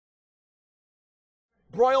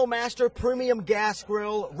Broilmaster Premium Gas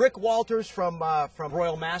Grill. Rick Walters from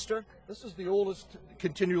Broilmaster. This is the oldest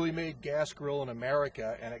continually made gas grill in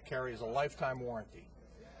America, and it carries a lifetime warranty.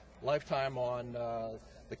 Lifetime on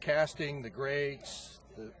the casting, the grates,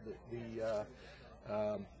 the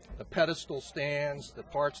pedestal stands, the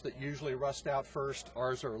parts that usually rust out first.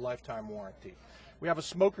 Ours are a lifetime warranty. We have a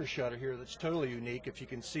smoker shutter here that's totally unique. If you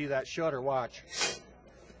can see that shutter, watch.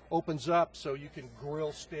 Opens up so you can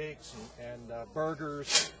grill steaks and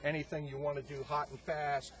burgers, anything you want to do hot and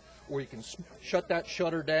fast, or you can shut that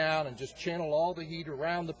shutter down and just channel all the heat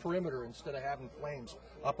around the perimeter instead of having flames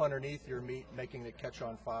up underneath your meat, making it catch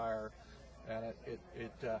on fire. And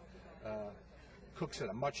it cooks at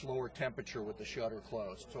a much lower temperature with the shutter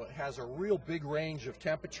closed. So it has a real big range of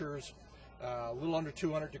temperatures, a little under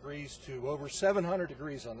 200 degrees to over 700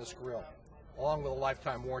 degrees on this grill, along with a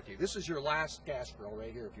lifetime warranty. This is your last gas grill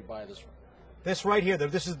right here if you buy this one. This right here,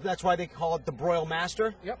 that's why they call it the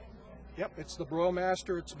Broilmaster? Yep, it's the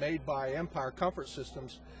Broilmaster. It's made by Empire Comfort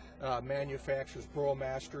Systems, manufactures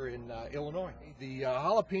Broilmaster in Illinois. The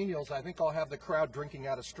jalapenos, I think I'll have the crowd drinking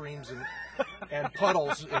out of streams and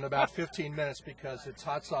puddles in about 15 minutes because it's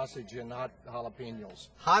hot sausage and not jalapenos.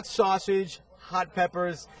 Hot sausage, hot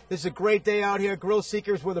peppers. This is a great day out here. Grill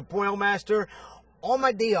Seekers with a Broilmaster. Oh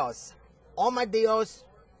my Dios. Oh my Dios.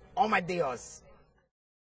 Oh my Dios.